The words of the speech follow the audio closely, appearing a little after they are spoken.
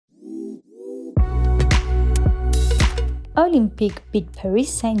Olympique beat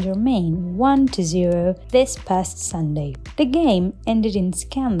Paris Saint-Germain 1-0 this past Sunday. The game ended in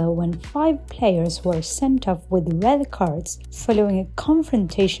scandal when 5 players were sent off with red cards following a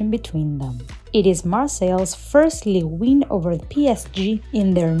confrontation between them. It is Marseille's first league win over the PSG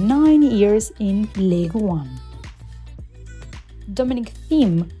in their 9 years in Ligue 1. Dominic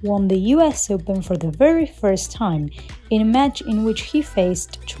Thiem won the US Open for the very first time in a match in which he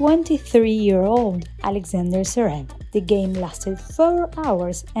faced 23-year-old Alexander Zverev. The game lasted 4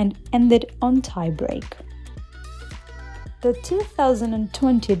 hours and ended on tiebreak. The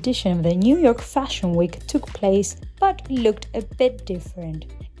 2020 edition of the New York Fashion Week took place, but looked a bit different.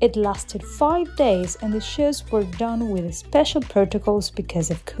 It lasted 5 days and the shows were done with special protocols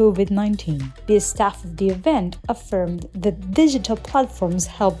because of COVID-19. The staff of the event affirmed that digital platforms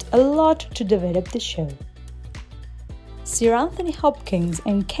helped a lot to develop the show. Sir Anthony Hopkins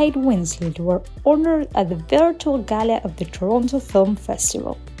and Kate Winslet were honored at the virtual gala of the Toronto Film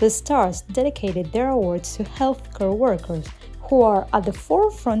Festival. The stars dedicated their awards to healthcare workers who are at the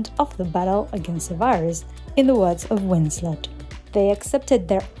forefront of the battle against the virus, in the words of Winslet. They accepted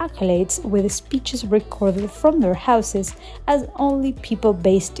their accolades with speeches recorded from their houses, as only people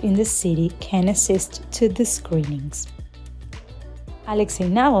based in the city can assist to the screenings. Alexei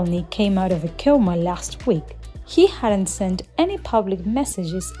Navalny came out of a coma last week. He hadn't sent any public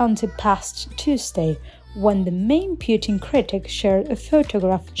messages until past Tuesday, when the main Putin critic shared a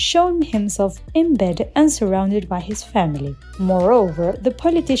photograph showing himself in bed and surrounded by his family. Moreover, the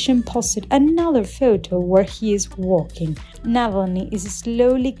politician posted another photo where he is walking. Navalny is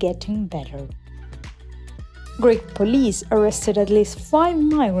slowly getting better. Greek police arrested at least 5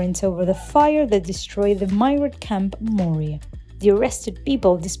 migrants over the fire that destroyed the migrant camp Moria. The arrested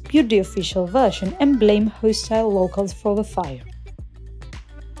people dispute the official version and blame hostile locals for the fire.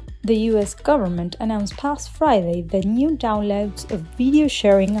 The US government announced past Friday that new downloads of video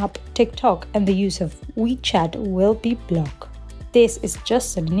sharing app TikTok and the use of WeChat will be blocked. This is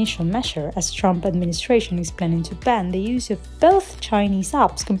just an initial measure, as Trump administration is planning to ban the use of both Chinese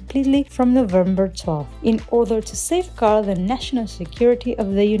apps completely from November 12, in order to safeguard the national security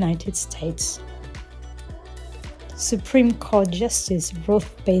of the United States. Supreme Court Justice Ruth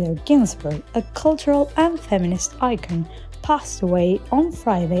Bader Ginsburg, a cultural and feminist icon, passed away on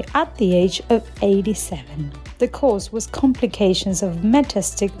Friday at the age of 87. The cause was complications of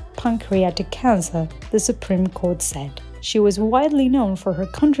metastatic pancreatic cancer, the Supreme Court said. She was widely known for her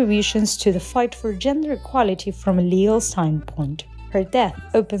contributions to the fight for gender equality from a legal standpoint. Her death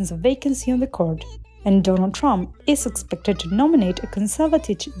opens a vacancy on the court, and Donald Trump is expected to nominate a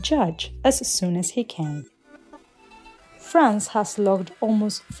conservative judge as soon as he can. France has logged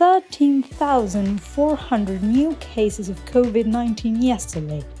almost 13,400 new cases of COVID-19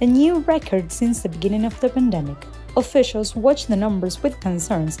 yesterday, a new record since the beginning of the pandemic. Officials watch the numbers with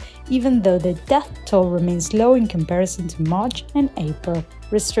concerns, even though the death toll remains low in comparison to March and April.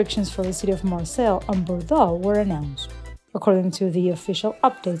 Restrictions for the city of Marseille and Bordeaux were announced. According to the official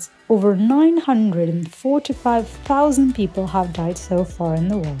updates, over 945,000 people have died so far in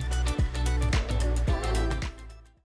the world.